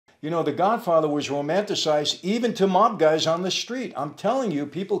You know, The Godfather was romanticized even to mob guys on the street. I'm telling you,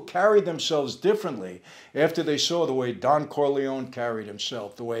 people carried themselves differently after they saw the way Don Corleone carried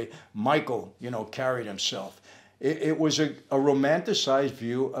himself, the way Michael, carried himself. It was a romanticized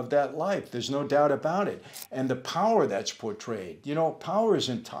view of that life. There's no doubt about it. And the power that's portrayed, power is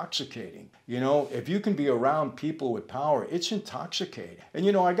intoxicating. If you can be around people with power, it's intoxicating.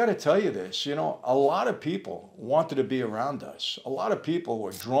 And, I got to tell you this, a lot of people wanted to be around us. A lot of people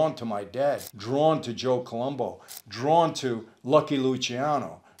were drawn to my dad, drawn to Joe Colombo, drawn to Lucky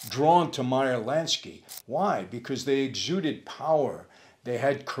Luciano, drawn to Meyer Lansky. Why? Because they exuded power. They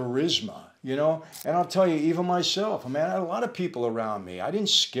had charisma. And I'll tell you, even myself, I had a lot of people around me. I didn't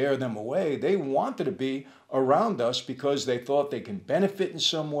scare them away. They wanted to be around us because they thought they can benefit in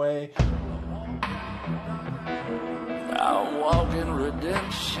some way. I walk in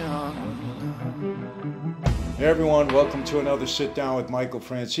redemption. Hey everyone, welcome to another Sit Down with Michael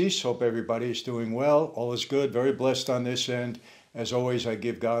Franzese. Hope everybody is doing well. All is good, very blessed on this end. As always, I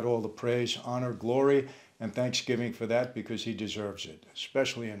give God all the praise, honor, glory, and thanksgiving for that because he deserves it,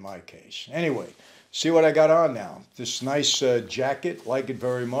 especially in my case. Anyway, see what I got on now. This nice jacket, like it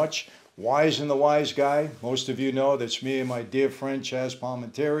very much. Wise and the Wiseguy. Most of you know that's me and my dear friend Chaz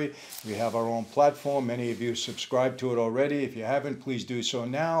Palminteri. We have our own platform. Many of you subscribe to it already. If you haven't, please do so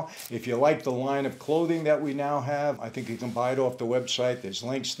now. If you like the line of clothing that we now have, I think you can buy it off the website. There's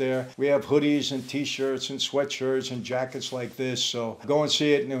links there. We have hoodies and t-shirts and sweatshirts and jackets like this. So go and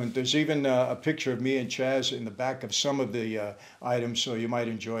see it. And there's even a picture of me and Chaz in the back of some of the items, so you might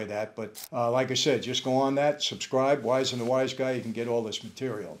enjoy that. But like I said, just go on that, subscribe, Wise and the Wiseguy. You can get all this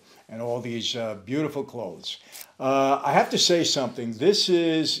material and all these beautiful clothes. I have to say something. This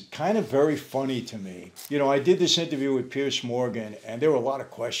is kind of very funny to me. I did this interview with Piers Morgan, and there were a lot of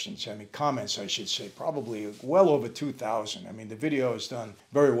questions. Comments, I should say, probably well over 2,000. The video has done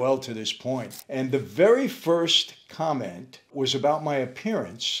very well to this point. And the very first comment was about my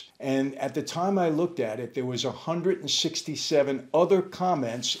appearance. And at the time I looked at it, there was 167 other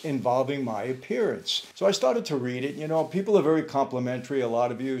comments involving my appearance. So I started to read it. People are very complimentary. A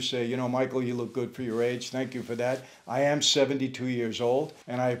lot of you say, Michael, you look good for your age. Thank you for that. I am 72 years old,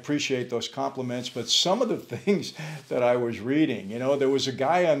 and I appreciate those compliments. But some of the things that I was reading, there was a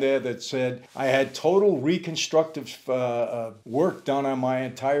guy on there that said I had total reconstructive work done on my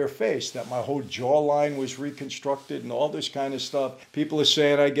entire face, that my whole jawline was reconstructed and all this kind of stuff. People are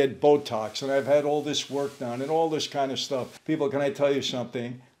saying I get Botox and I've had all this work done and all this kind of stuff. People, can I tell you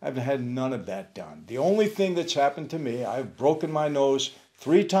something? I've had none of that done. The only thing that's happened to me, I've broken my nose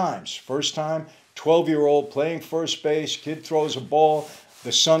 3 times. First time, 12-year-old playing first base, kid throws a ball,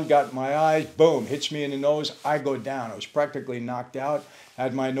 the sun got in my eyes, boom, hits me in the nose, I go down. I was practically knocked out,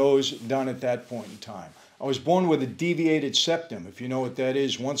 had my nose done at that point in time. I was born with a deviated septum. If you know what that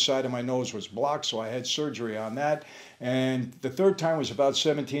is, one side of my nose was blocked, so I had surgery on that. And the third time was about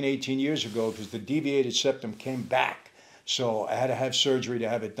 17, 18 years ago because the deviated septum came back. So I had to have surgery to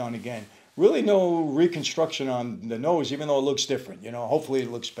have it done again. Really no reconstruction on the nose, even though it looks different. Hopefully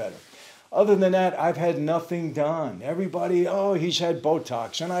it looks better. Other than that, I've had nothing done. Everybody, he's had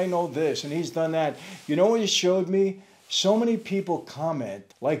Botox, and I know this, and he's done that. You know what it showed me? So many people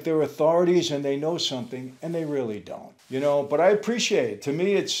comment like they're authorities and they know something, and they really don't. But I appreciate it. To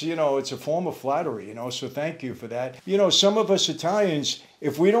me, it's a form of flattery, so thank you for that. Some of us Italians,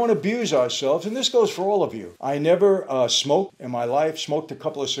 if we don't abuse ourselves, and this goes for all of you. I never smoked in my life, smoked a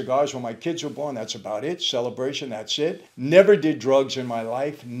couple of cigars when my kids were born, that's about it. Celebration, that's it. Never did drugs in my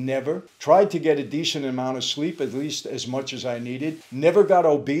life, never. Tried to get a decent amount of sleep, at least as much as I needed. Never got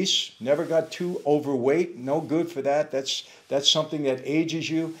obese, never got too overweight, no good for that. That's something that ages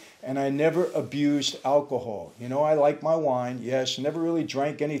you. And I never abused alcohol. I like my wine, yes, never really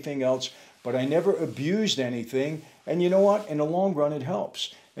drank anything else, but I never abused anything. And you know what? In the long run, it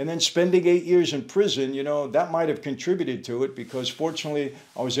helps. And then spending 8 years in prison, that might have contributed to it because fortunately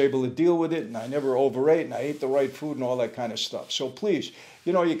I was able to deal with it and I never overate and I ate the right food and all that kind of stuff. So please,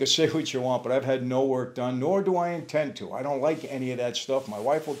 you can say what you want, but I've had no work done, nor do I intend to. I don't like any of that stuff. My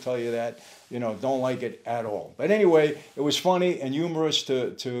wife will tell you that. Don't like it at all. But anyway, it was funny and humorous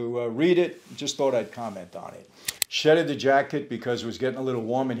to read it. Just thought I'd comment on it. Shedded the jacket because it was getting a little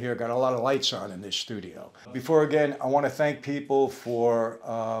warm in here. Got a lot of lights on in this studio. Before again, I want to thank people for,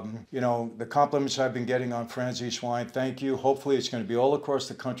 the compliments I've been getting on Franzese wine. Thank you. Hopefully it's going to be all across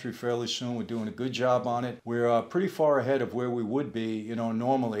the country fairly soon. We're doing a good job on it. We're pretty far ahead of where we would be,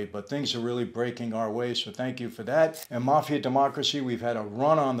 normally, but things are really breaking our way. So thank you for that. And Mafia Democracy, we've had a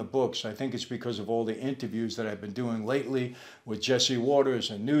run on the books. I think it's because of all the interviews that I've been doing lately with Jesse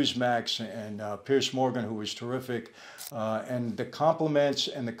Waters and Newsmax and Piers Morgan, who was terrific. terrific. And the compliments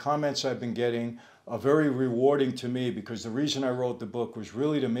and the comments I've been getting are very rewarding to me, because the reason I wrote the book was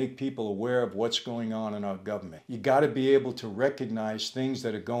really to make people aware of what's going on in our government. You got to be able to recognize things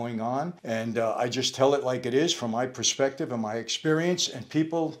that are going on, and I just tell it like it is from my perspective and my experience, and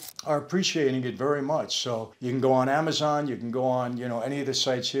people are appreciating it very much. So you can go on Amazon, you can go on, any of the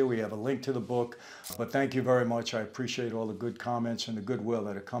sites here. We have a link to the book. But thank you very much. I appreciate all the good comments and the goodwill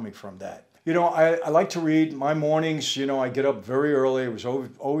that are coming from that. I like to read. My mornings, I get up very early. It was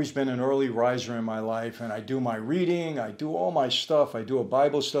always been an early riser in my life, and I do my reading. I do all my stuff. I do a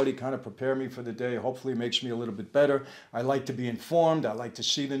Bible study, kind of prepare me for the day. Hopefully it makes me a little bit better. I like to be informed. I like to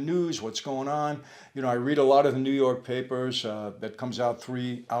see the news, what's going on. I read a lot of the New York papers that comes out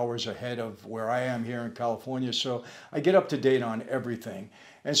 3 hours ahead of where I am here in California. So I get up to date on everything.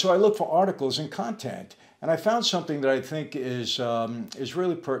 And so I look for articles and content. And I found something that I think is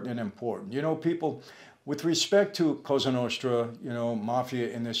really pertinent and important. People, with respect to Cosa Nostra, mafia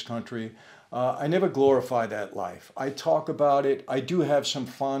in this country, I never glorify that life. I talk about it. I do have some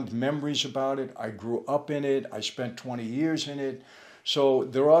fond memories about it. I grew up in it. I spent 20 years in it. So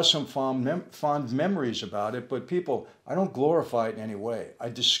there are some fond memories about it, but people, I don't glorify it in any way. I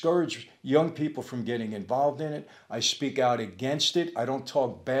discourage young people from getting involved in it. I speak out against it. I don't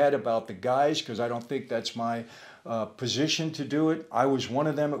talk bad about the guys, because I don't think that's my position to do it. I was one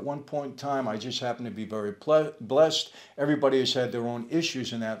of them at one point in time. I just happen to be very blessed. Everybody has had their own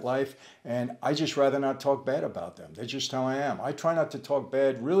issues in that life, and I just rather not talk bad about them. That's just how I am. I try not to talk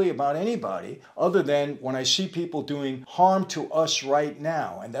bad really about anybody, other than when I see people doing harm to us right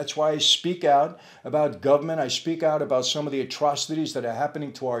now. And that's why I speak out about government. I speak out about some of the atrocities that are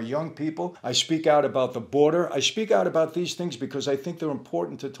happening to our young people. I speak out about the border. I speak out about these things because I think they're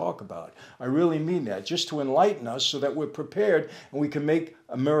important to talk about. I really mean that, just to enlighten us so that we're prepared and we can make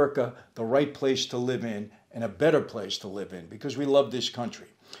America the right place to live in and a better place to live in, because we love this country.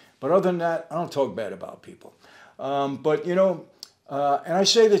 But other than that, I don't talk bad about people. And I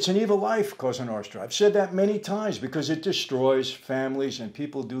say that's an evil life, Cosa Nostra. I've said that many times, because it destroys families and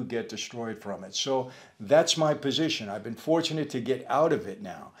people do get destroyed from it. So that's my position. I've been fortunate to get out of it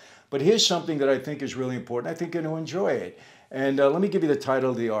now. But here's something that I think is really important. I think you're going to enjoy it. And let me give you the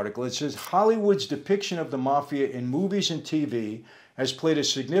title of the article. It says, Hollywood's depiction of the mafia in movies and TV has played a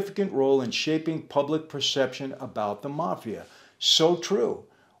significant role in shaping public perception about the mafia. So true.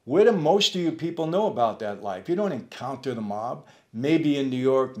 Where do most of you people know about that life? You don't encounter the mob. Maybe in New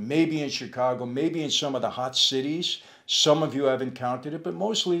York, maybe in Chicago, maybe in some of the hot cities. Some of you have encountered it, but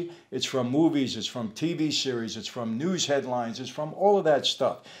mostly it's from movies, it's from TV series, it's from news headlines, it's from all of that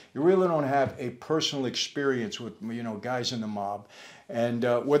stuff. You really don't have a personal experience with, guys in the mob. And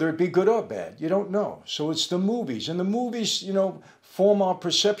whether it be good or bad, you don't know. So it's the movies. And the movies, form our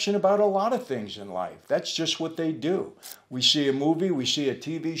perception about a lot of things in life. That's just what they do. We see a movie, we see a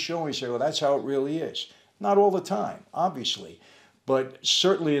TV show, and we say, well, that's how it really is. Not all the time, obviously. But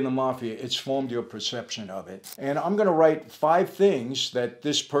certainly in the mafia, it's formed your perception of it. And I'm going to write 5 things that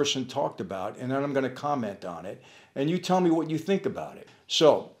this person talked about, and then I'm going to comment on it. And you tell me what you think about it.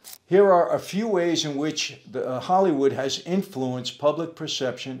 So here are a few ways in which Hollywood has influenced public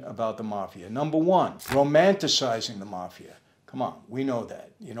perception about the mafia. Number 1, romanticizing the mafia. Come on, we know that.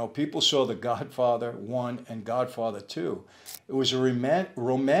 People saw The Godfather 1 and Godfather 2. It was a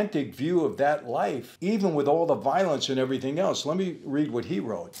romantic view of that life, even with all the violence and everything else. Let me read what he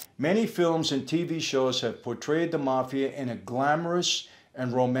wrote. Many films and TV shows have portrayed the mafia in a glamorous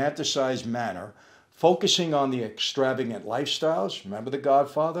and romanticized manner, focusing on the extravagant lifestyles, remember The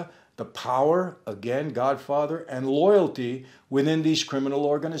Godfather, the power, again, Godfather, and loyalty within these criminal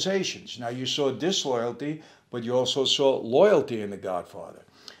organizations. Now, you saw disloyalty, but you also saw loyalty in The Godfather.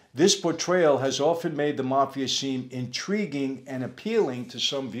 This portrayal has often made the mafia seem intriguing and appealing to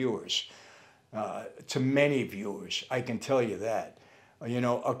some viewers, to many viewers, I can tell you that,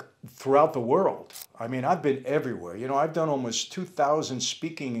 throughout the world. I mean, I've been everywhere. I've done almost 2,000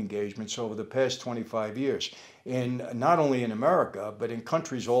 speaking engagements over the past 25 years, not only in America, but in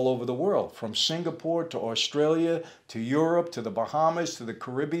countries all over the world, from Singapore to Australia, to Europe, to the Bahamas, to the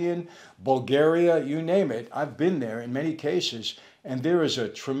Caribbean, Bulgaria, you name it. I've been there in many cases. And there is a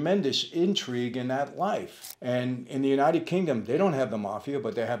tremendous intrigue in that life. And in the United Kingdom, they don't have the mafia,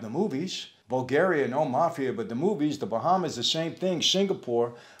 but they have the movies. Bulgaria, no mafia, but the movies. The Bahamas, the same thing.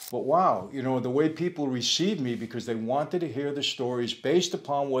 Singapore. But wow, the way people received me, because they wanted to hear the stories based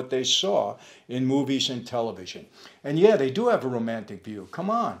upon what they saw in movies and television. And yeah, they do have a romantic view. Come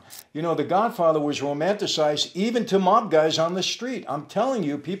on. The Godfather was romanticized even to mob guys on the street. I'm telling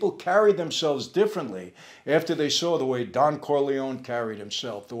you, people carried themselves differently after they saw the way Don Corleone carried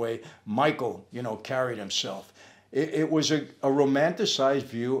himself, the way Michael, carried himself. It was a romanticized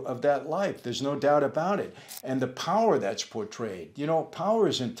view of that life. There's no doubt about it. And the power that's portrayed, power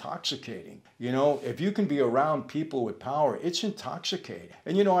is intoxicating. If you can be around people with power, it's intoxicating.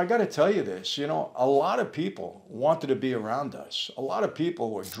 And, I got to tell you this, a lot of people wanted to be around us. A lot of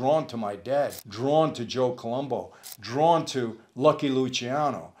people were drawn to my dad, drawn to Joe Colombo, drawn to Lucky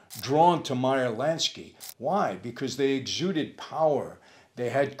Luciano, drawn to Meyer Lansky. Why? Because they exuded power. They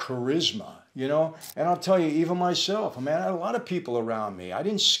had charisma, and I'll tell you, even myself, I had a lot of people around me. I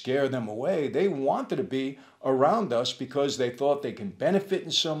didn't scare them away. They wanted to be around us because they thought they can benefit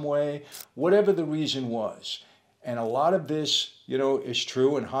in some way, whatever the reason was. And a lot of this, is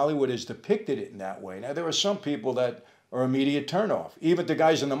true, and Hollywood has depicted it in that way. Now, there are some people that are immediate turnoff. Even the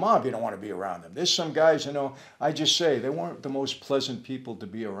guys in the mob, you don't want to be around them. There's some guys, I just say, they weren't the most pleasant people to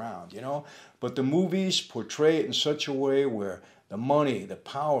be around, But the movies portray it in such a way where the money, the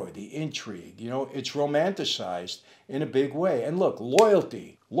power, the intrigue, it's romanticized in a big way. And look,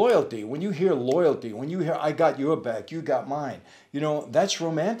 loyalty, when you hear loyalty, when you hear I got your back, you got mine, that's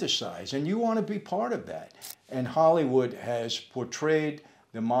romanticized and you want to be part of that. And Hollywood has portrayed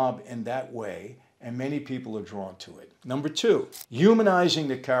the mob in that way, and many people are drawn to it. Number two, humanizing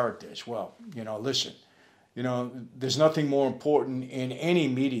the characters. Well, listen. There's nothing more important in any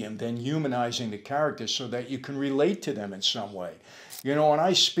medium than humanizing the characters so that you can relate to them in some way. When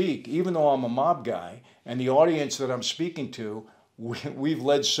I speak, even though I'm a mob guy and the audience that I'm speaking to, we've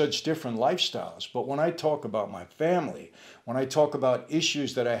led such different lifestyles. But when I talk about my family, when I talk about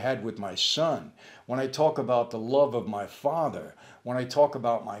issues that I had with my son, when I talk about the love of my father, when I talk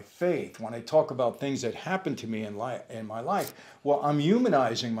about my faith, when I talk about things that happened to me in my life, well, I'm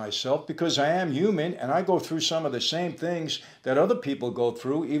humanizing myself because I am human and I go through some of the same things that other people go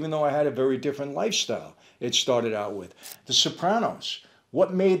through, even though I had a very different lifestyle. It started out with The Sopranos.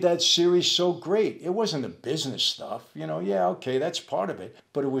 What made that series so great? It wasn't the business stuff, yeah, okay, that's part of it.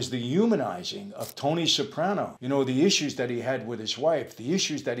 But it was the humanizing of Tony Soprano. The issues that he had with his wife, the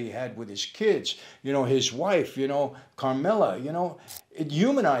issues that he had with his kids, his wife, Carmela, it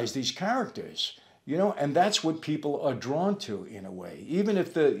humanized these characters. And that's what people are drawn to in a way. Even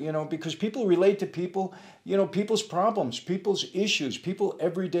if because people relate to people, people's problems, people's issues, people's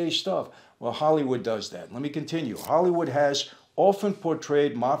everyday stuff. Well, Hollywood does that. Let me continue. Hollywood has often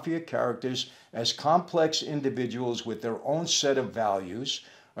portrayed mafia characters as complex individuals with their own set of values,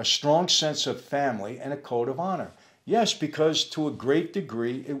 a strong sense of family, and a code of honor. Yes, because to a great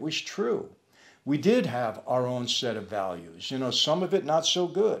degree it was true. We did have our own set of values, some of it not so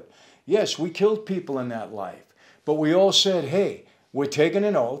good. Yes, we killed people in that life, but we all said, hey, we're taking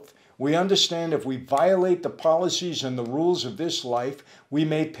an oath. We understand if we violate the policies and the rules of this life, we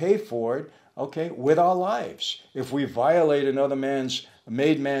may pay for it, with our lives. If we violate another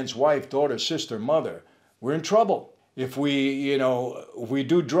made man's wife, daughter, sister, mother, we're in trouble. If we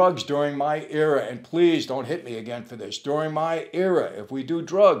do drugs during my era, and please don't hit me again for this, during my era, if we do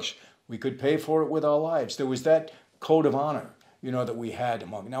drugs, we could pay for it with our lives. There was that code of honor, that we had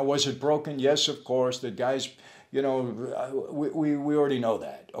among. Now, was it broken? Yes, of course. The guys, we already know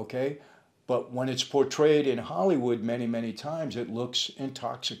that, okay? But when it's portrayed in Hollywood many, many times, it looks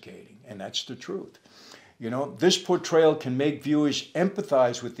intoxicating, and that's the truth. This portrayal can make viewers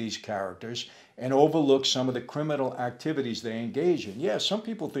empathize with these characters and overlook some of the criminal activities they engage in. Yeah, some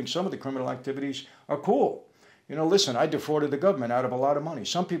people think some of the criminal activities are cool. Listen, I defrauded the government out of a lot of money.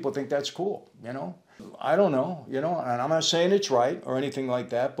 Some people think that's cool, I don't know, and I'm not saying it's right or anything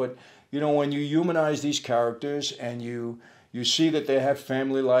like that, but, when you humanize these characters and you see that they have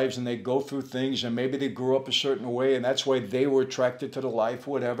family lives and they go through things and maybe they grew up a certain way and that's why they were attracted to the life,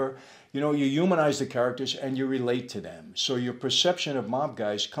 whatever. You humanize the characters and you relate to them. So your perception of mob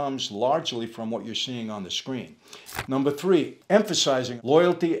guys comes largely from what you're seeing on the screen. Number three, emphasizing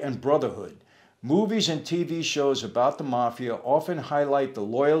loyalty and brotherhood. Movies and TV shows about the mafia often highlight the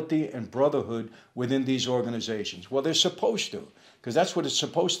loyalty and brotherhood within these organizations. Well, they're supposed to, because that's what it's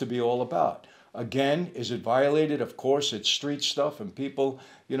supposed to be all about. Again, is it violated? Of course, it's street stuff and people,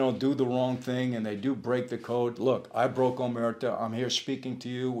 do the wrong thing and they do break the code. Look, I broke omerta. I'm here speaking to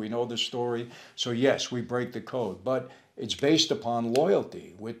you. We know the story. So yes, we break the code, but it's based upon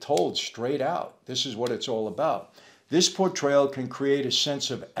loyalty. We're told straight out, this is what it's all about. This portrayal can create a sense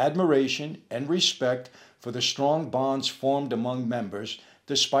of admiration and respect for the strong bonds formed among members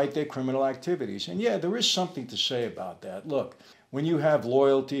despite their criminal activities. And yeah, there is something to say about that. Look, when you have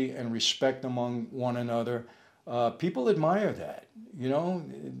loyalty and respect among one another, people admire that.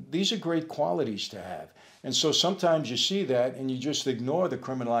 These are great qualities to have. And so sometimes you see that and you just ignore the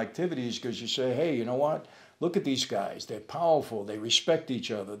criminal activities because you say, hey, you know what? look at these guys. They're powerful. They respect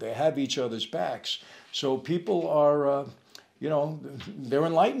each other. They have each other's backs. So people are, they're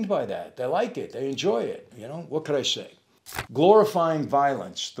enlightened by that. They like it. They enjoy it. What could I say? Glorifying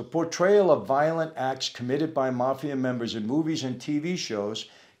violence. The portrayal of violent acts committed by mafia members in movies and TV shows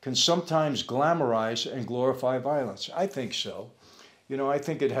can sometimes glamorize and glorify violence. I think so. I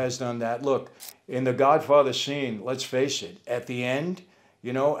think it has done that. Look, in the Godfather scene, let's face it, at the end,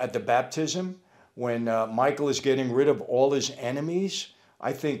 at the baptism, when Michael is getting rid of all his enemies,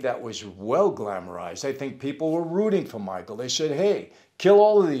 I think that was well glamorized. I think people were rooting for Michael. They said, hey, kill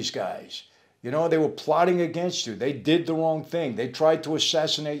all of these guys. They were plotting against you. They did the wrong thing. They tried to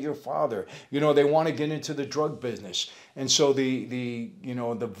assassinate your father. They want to get into the drug business. And so the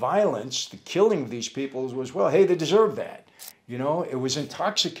violence, the killing of these people was, well, hey, they deserve that. It was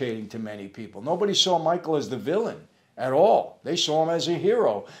intoxicating to many people. Nobody saw Michael as the villain at all. They saw him as a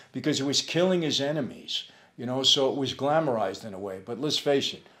hero because he was killing his enemies. So it was glamorized in a way. But let's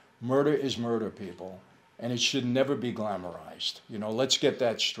face it, murder is murder, people. And it should never be glamorized. Let's get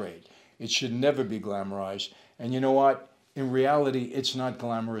that straight. It should never be glamorized. And you know what? In reality, it's not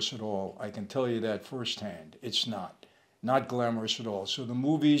glamorous at all. I can tell you that firsthand. It's not. Not glamorous at all. So the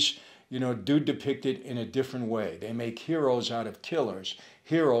movies, do depict it in a different way. They make heroes out of killers,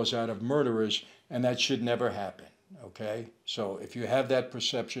 heroes out of murderers, and that should never happen. Okay? So if you have that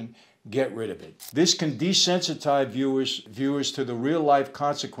perception, get rid of it. This can desensitize viewers to the real-life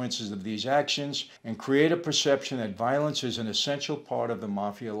consequences of these actions and create a perception that violence is an essential part of the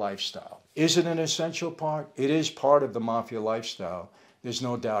mafia lifestyle. Is it an essential part? It is part of the mafia lifestyle. There's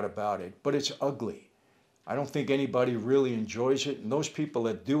no doubt about it. But it's ugly. I don't think anybody really enjoys it. And those people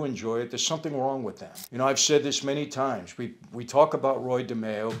that do enjoy it, there's something wrong with them. I've said this many times. We talk about Roy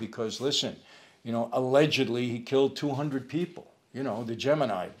DeMeo because, listen, allegedly he killed 200 people. The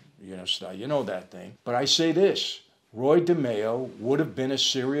Gemini style, that thing. But I say this, Roy DeMeo would have been a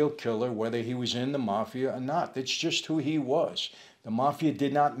serial killer whether he was in the mafia or not. That's just who he was. The mafia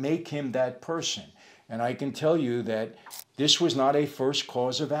did not make him that person. And I can tell you that this was not a first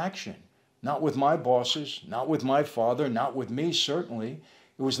cause of action. Not with my bosses, not with my father, not with me, certainly.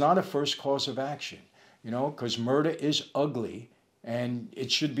 It was not a first cause of action, because murder is ugly and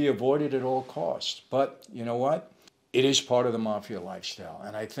it should be avoided at all costs. But you know what? It is part of the mafia lifestyle.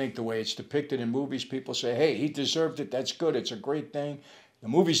 And I think the way it's depicted in movies, people say, hey, he deserved it. That's good. It's a great thing. The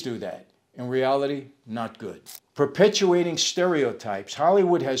movies do that. In reality, not good. Perpetuating stereotypes.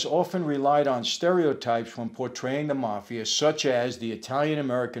 Hollywood has often relied on stereotypes when portraying the mafia, such as the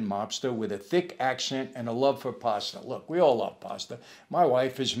Italian-American mobster with a thick accent and a love for pasta. Look, we all love pasta. My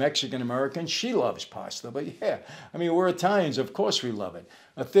wife is Mexican-American. She loves pasta. But yeah, we're Italians. Of course we love it.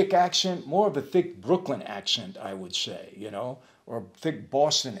 A thick accent, more of a thick Brooklyn accent, I would say, or thick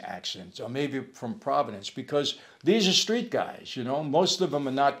Boston accents, or maybe from Providence, because these are street guys, Most of them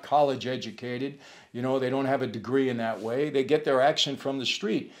are not college educated. They don't have a degree in that way. They get their accent from the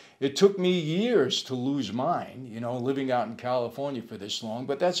street. It took me years to lose mine, living out in California for this long,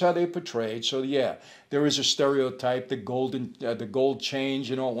 but that's how they portrayed. So yeah, there is a stereotype, the gold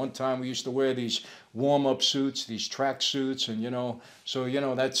chains, at one time we used to wear these warm-up suits, these track suits, and so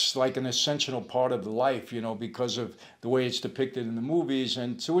that's like an essential part of the life, because of the way it's depicted in the movies,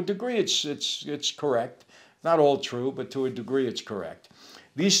 and to a degree it's correct. Not all true, but to a degree it's correct.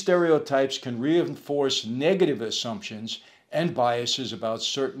 These stereotypes can reinforce negative assumptions and biases about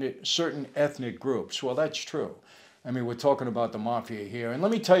certain ethnic groups. Well, that's true. We're talking about the mafia here. And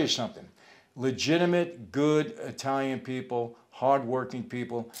let me tell you something. Legitimate, good Italian people, hardworking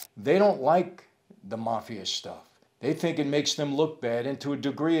people, they don't like the mafia stuff. They think it makes them look bad, and to a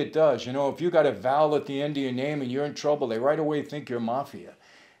degree it does. If you got a vowel at the end of your name and you're in trouble, they right away think you're mafia.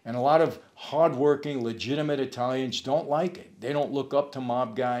 And a lot of hardworking, legitimate Italians don't like it. They don't look up to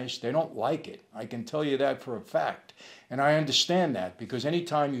mob guys. They don't like it. I can tell you that for a fact. And I understand that, because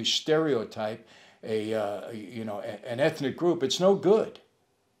anytime you stereotype an ethnic group, it's no good.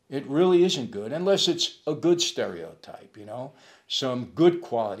 It really isn't good, unless it's a good stereotype, some good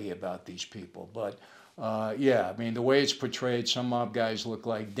quality about these people. But the way it's portrayed, some mob guys look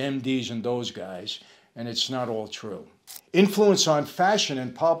like them, these, and those guys, and it's not all true. Influence on fashion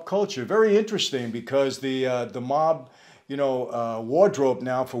and pop culture. Very interesting, because the mob, wardrobe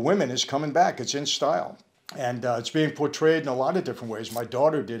now for women is coming back. It's in style. And it's being portrayed in a lot of different ways. My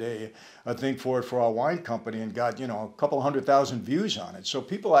daughter did a thing for our wine company and got, a couple 100,000 views on it. So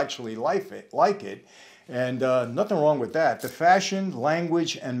people actually like it. And nothing wrong with that. The fashion,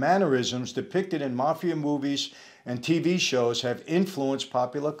 language, and mannerisms depicted in mafia movies and TV shows have influenced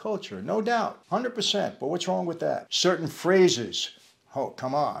popular culture. No doubt, 100%. But what's wrong with that? Certain phrases. Oh,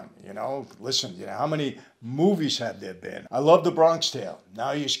 come on, listen, how many movies have there been? I love The Bronx Tale.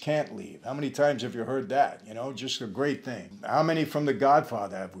 Now You Just Can't Leave. How many times have you heard that? You know, just a great thing. How many from The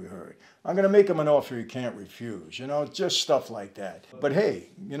Godfather have we heard? I'm going to make him an offer you can't refuse. You know, just stuff like that. But hey,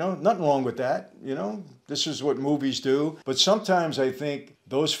 you know, nothing wrong with that. You know, this is what movies do. But sometimes I think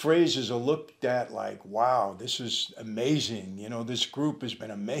those phrases are looked at like, wow, this is amazing. You know, this group has been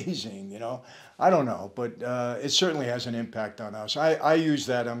amazing. You know, I don't know, but it certainly has an impact on us. I use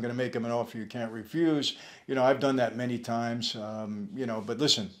that. I'm going to make him an offer you can't refuse. You know, I've done that many times. You know, but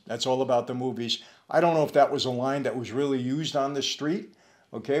listen, that's all about the movies. I don't know if that was a line that was really used on the street.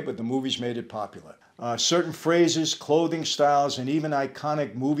 Okay, but the movies made it popular. Certain phrases, clothing styles, and even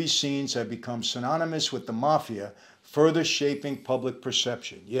iconic movie scenes have become synonymous with the mafia, further shaping public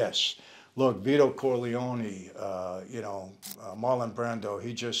perception. Yes, look, Vito Corleone, you know, Marlon Brando,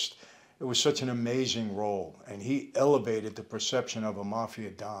 it was such an amazing role, and he elevated the perception of a mafia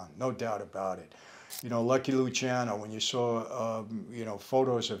don, no doubt about it. You know, Lucky Luciano, when you saw, you know,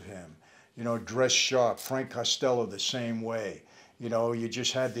 photos of him, you know, dressed sharp, Frank Costello the same way. You know, you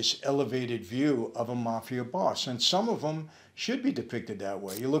just had this elevated view of a mafia boss. And some of them should be depicted that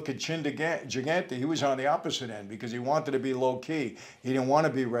way. You look at Chin Gigante, he was on the opposite end because he wanted to be low-key. He didn't want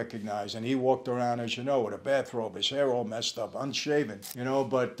to be recognized. And he walked around, as you know, with a bathrobe, his hair all messed up, unshaven. You know,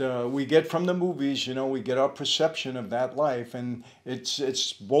 but we get from the movies, you know, we get our perception of that life. And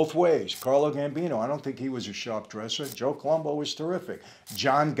it's both ways. Carlo Gambino, I don't think he was a sharp dresser. Joe Colombo was terrific.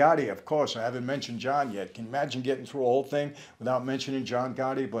 John Gotti, of course. I haven't mentioned John yet. Can you imagine getting through a whole thing without mentioning John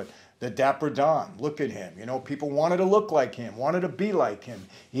Gotti? But the Dapper Don, look at him. You know, people wanted to look like him, wanted to be like him.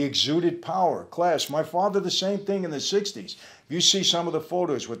 He exuded power, class. My father, the same thing in the 60s. You see some of the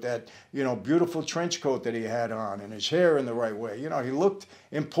photos with that, you know, beautiful trench coat that he had on and his hair in the right way. You know, he looked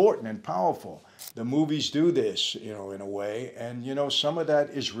important and powerful. The movies do this, you know, in a way. And, you know, some of that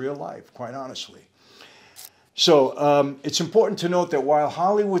is real life, quite honestly. So it's important to note that while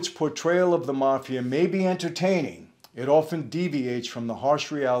Hollywood's portrayal of the mafia may be entertaining, it often deviates from the harsh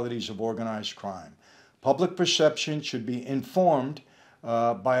realities of organized crime. Public perception should be informed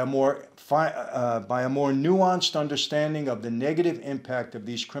by a more nuanced understanding of the negative impact of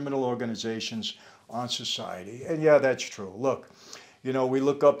these criminal organizations on society. And yeah, that's true. Look, you know, we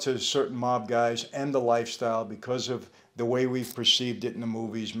look up to certain mob guys and the lifestyle because of the way we've perceived it in the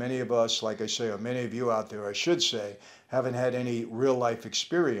movies. Many of us, like I say, or many of you out there, I should say, haven't had any real life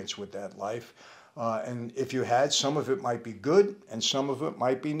experience with that life. And if you had, some of it might be good and some of it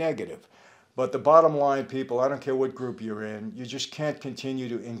might be negative. But the bottom line, people, I don't care what group you're in, you just can't continue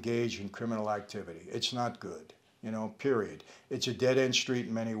to engage in criminal activity. It's not good, you know, period. It's a dead-end street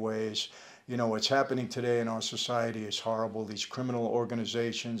in many ways. You know, what's happening today in our society is horrible. These criminal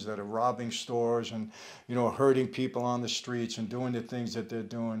organizations that are robbing stores and, you know, hurting people on the streets and doing the things that they're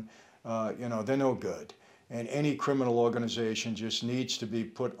doing, you know, they're no good. And any criminal organization just needs to be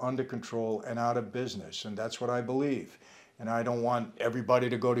put under control and out of business. And that's what I believe. And I don't want everybody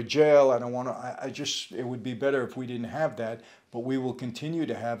to go to jail. I don't want to, it would be better if we didn't have that. But we will continue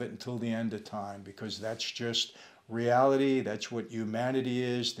to have it until the end of time because that's just reality. That's what humanity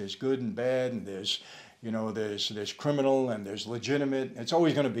is. There's good and bad, and there's, you know, there's criminal and there's legitimate. It's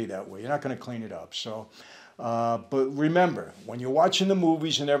always going to be that way. You're not going to clean it up. So. But remember, when you're watching the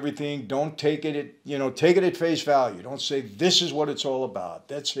movies and everything, don't take it at, you know, take it at face value. Don't say this is what it's all about.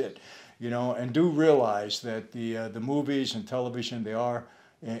 That's it, you know. And do realize that the movies and television, they are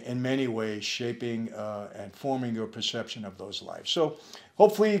in many ways shaping and forming your perception of those lives. So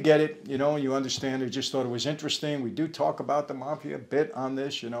hopefully you get it, you know, you understand. I just thought it was interesting. We do talk about the mafia a bit on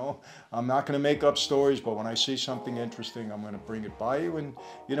this, you know. I'm not going to make up stories, but when I see something interesting, I'm going to bring it by you. And,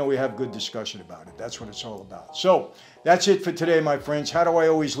 you know, we have good discussion about it. That's what it's all about. So that's it for today, my friends. How do I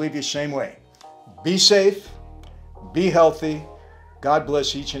always leave you? Same way. Be safe. Be healthy. God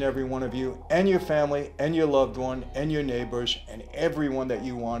bless each and every one of you and your family and your loved one and your neighbors and everyone that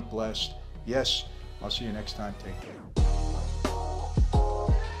you want blessed. Yes, I'll see you next time. Take care.